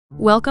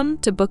Welcome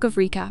to Book of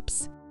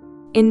Recaps.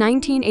 In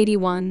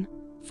 1981,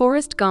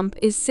 Forrest Gump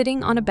is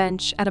sitting on a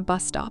bench at a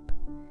bus stop,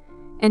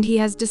 and he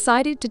has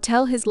decided to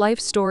tell his life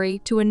story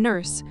to a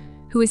nurse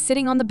who is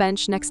sitting on the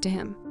bench next to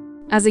him.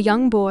 As a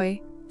young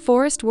boy,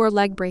 Forrest wore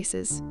leg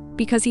braces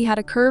because he had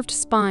a curved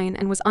spine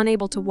and was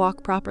unable to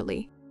walk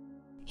properly.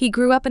 He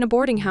grew up in a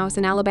boarding house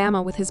in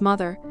Alabama with his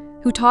mother,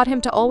 who taught him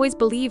to always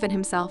believe in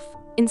himself,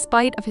 in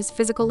spite of his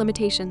physical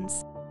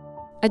limitations.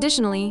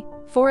 Additionally,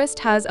 Forrest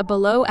has a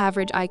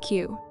below-average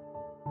IQ.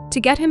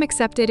 To get him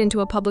accepted into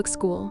a public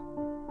school,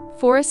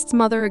 Forrest's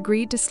mother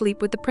agreed to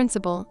sleep with the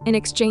principal in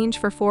exchange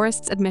for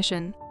Forrest's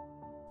admission.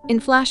 In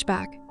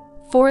flashback,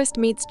 Forrest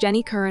meets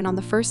Jenny Curran on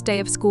the first day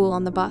of school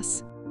on the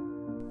bus.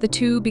 The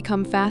two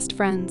become fast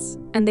friends,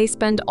 and they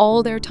spend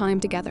all their time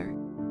together.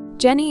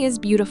 Jenny is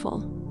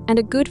beautiful and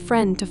a good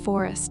friend to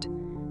Forrest,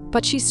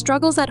 but she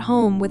struggles at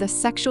home with a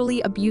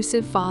sexually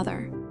abusive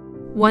father.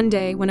 One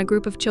day, when a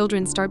group of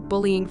children start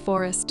bullying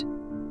Forrest,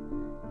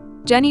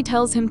 Jenny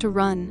tells him to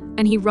run,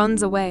 and he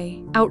runs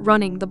away,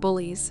 outrunning the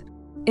bullies.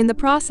 In the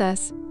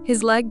process,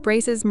 his leg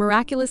braces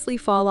miraculously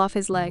fall off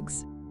his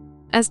legs.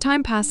 As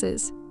time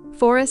passes,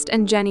 Forrest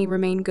and Jenny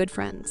remain good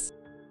friends.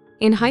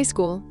 In high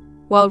school,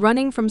 while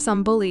running from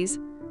some bullies,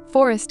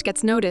 Forrest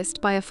gets noticed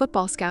by a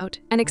football scout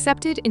and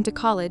accepted into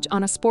college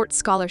on a sports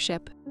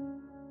scholarship.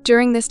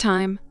 During this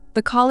time,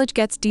 the college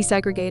gets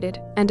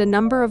desegregated and a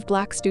number of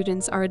black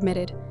students are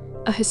admitted,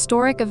 a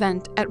historic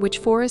event at which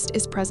Forrest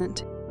is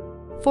present.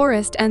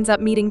 Forrest ends up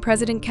meeting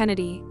President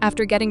Kennedy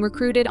after getting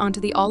recruited onto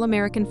the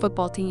All-American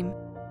football team.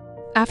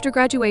 After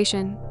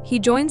graduation, he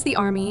joins the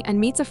Army and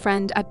meets a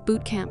friend at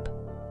boot camp,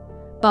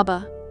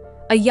 Bubba,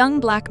 a young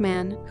black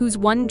man whose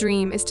one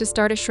dream is to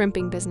start a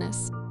shrimping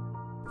business.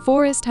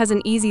 Forrest has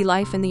an easy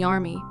life in the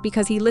Army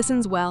because he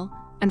listens well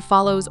and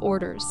follows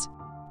orders.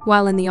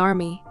 While in the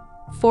Army,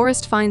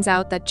 Forrest finds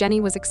out that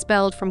Jenny was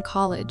expelled from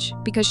college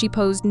because she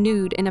posed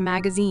nude in a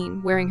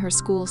magazine wearing her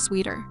school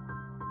sweater.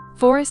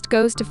 Forrest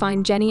goes to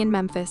find Jenny in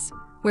Memphis,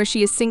 where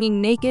she is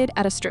singing naked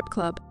at a strip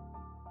club.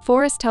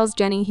 Forrest tells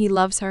Jenny he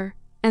loves her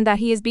and that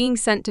he is being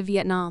sent to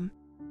Vietnam.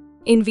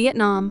 In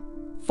Vietnam,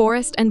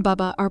 Forrest and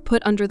Bubba are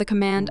put under the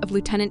command of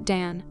Lieutenant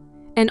Dan,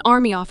 an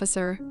Army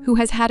officer who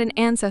has had an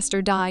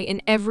ancestor die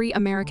in every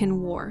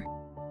American war.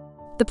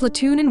 The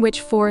platoon in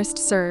which Forrest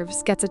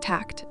serves gets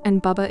attacked,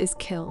 and Bubba is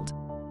killed.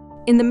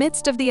 In the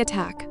midst of the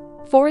attack,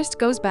 Forrest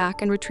goes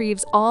back and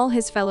retrieves all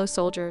his fellow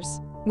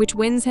soldiers, which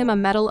wins him a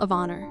Medal of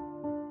Honor.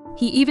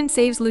 He even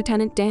saves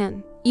Lieutenant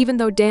Dan, even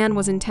though Dan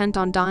was intent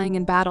on dying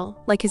in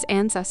battle, like his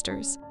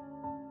ancestors.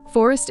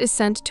 Forrest is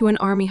sent to an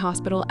Army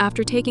hospital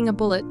after taking a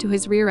bullet to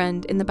his rear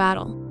end in the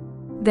battle.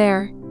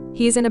 There,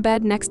 he is in a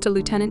bed next to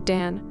Lieutenant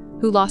Dan,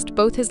 who lost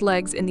both his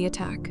legs in the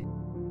attack.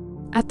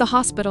 At the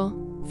hospital,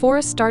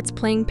 Forrest starts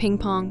playing ping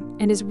pong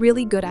and is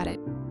really good at it.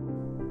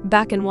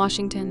 Back in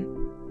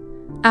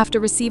Washington, after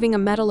receiving a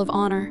Medal of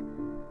Honor,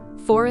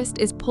 Forrest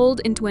is pulled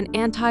into an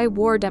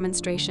anti-war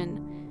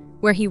demonstration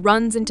where he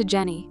runs into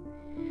Jenny,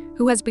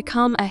 who has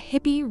become a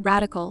hippie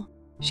radical.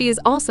 She is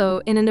also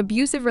in an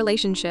abusive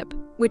relationship,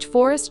 which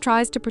Forrest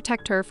tries to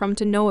protect her from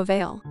to no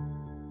avail.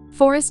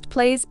 Forrest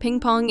plays ping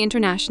pong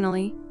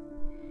internationally,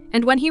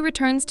 and when he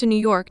returns to New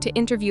York to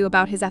interview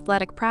about his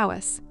athletic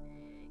prowess,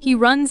 he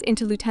runs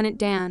into Lieutenant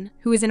Dan,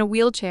 who is in a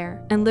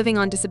wheelchair and living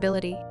on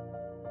disability.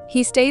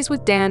 He stays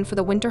with Dan for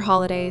the winter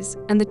holidays,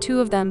 and the two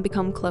of them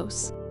become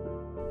close.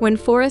 When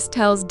Forrest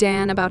tells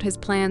Dan about his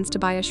plans to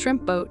buy a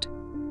shrimp boat,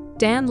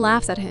 Dan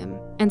laughs at him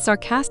and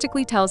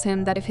sarcastically tells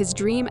him that if his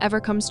dream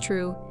ever comes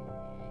true,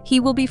 he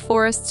will be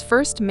Forrest's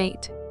first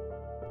mate.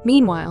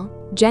 Meanwhile,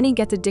 Jenny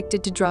gets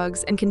addicted to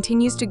drugs and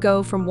continues to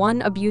go from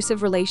one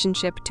abusive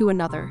relationship to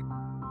another.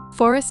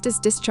 Forrest is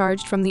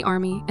discharged from the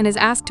Army and is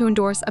asked to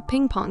endorse a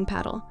ping pong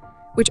paddle,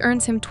 which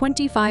earns him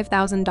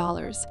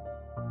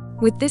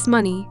 $25,000. With this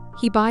money,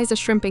 he buys a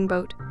shrimping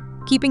boat,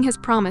 keeping his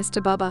promise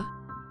to Bubba.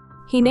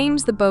 He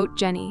names the boat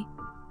Jenny,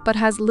 but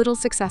has little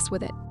success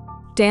with it.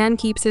 Dan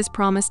keeps his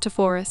promise to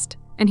Forrest,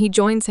 and he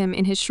joins him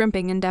in his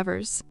shrimping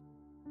endeavors.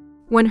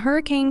 When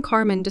Hurricane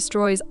Carmen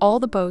destroys all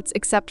the boats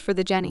except for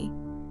the Jenny,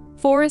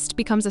 Forrest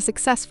becomes a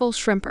successful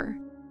shrimper.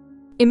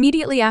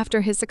 Immediately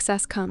after his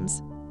success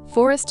comes,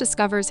 Forrest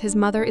discovers his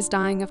mother is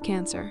dying of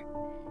cancer,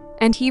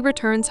 and he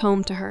returns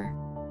home to her.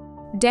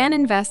 Dan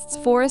invests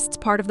Forrest's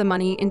part of the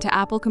money into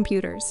Apple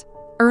computers,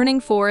 earning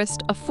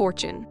Forrest a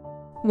fortune.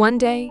 One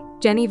day,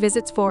 Jenny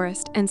visits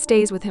Forrest and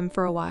stays with him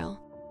for a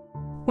while.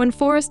 When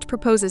Forrest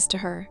proposes to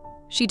her,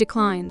 she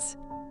declines,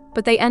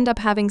 but they end up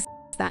having sex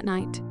that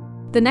night.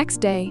 The next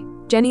day,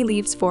 Jenny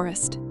leaves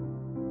Forrest.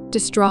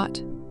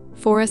 Distraught,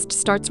 Forrest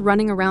starts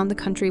running around the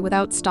country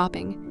without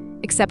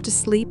stopping, except to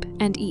sleep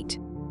and eat.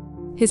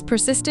 His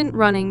persistent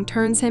running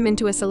turns him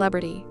into a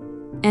celebrity,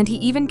 and he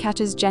even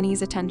catches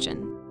Jenny's attention.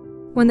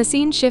 When the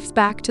scene shifts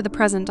back to the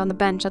present on the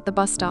bench at the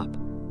bus stop,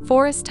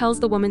 Forrest tells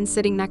the woman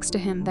sitting next to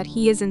him that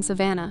he is in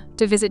Savannah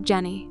to visit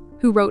Jenny,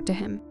 who wrote to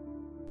him.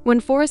 When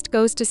Forrest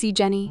goes to see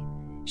Jenny,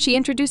 she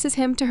introduces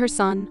him to her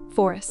son,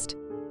 Forrest.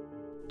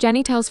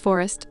 Jenny tells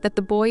Forrest that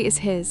the boy is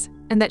his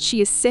and that she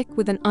is sick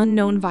with an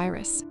unknown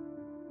virus.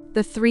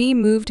 The three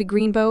move to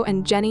Greenbow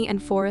and Jenny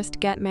and Forrest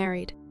get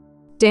married.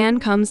 Dan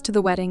comes to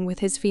the wedding with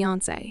his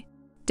fiancée.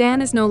 Dan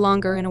is no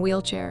longer in a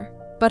wheelchair,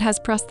 but has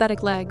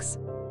prosthetic legs.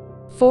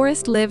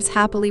 Forrest lives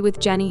happily with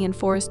Jenny and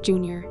Forrest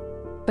Jr.,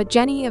 but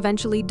Jenny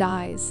eventually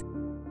dies.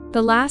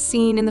 The last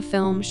scene in the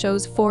film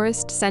shows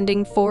Forrest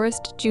sending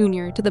Forrest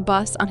Jr. to the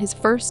bus on his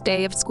first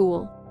day of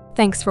school.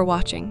 Thanks for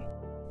watching.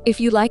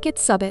 If you like it,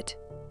 sub it.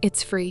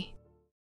 It's free.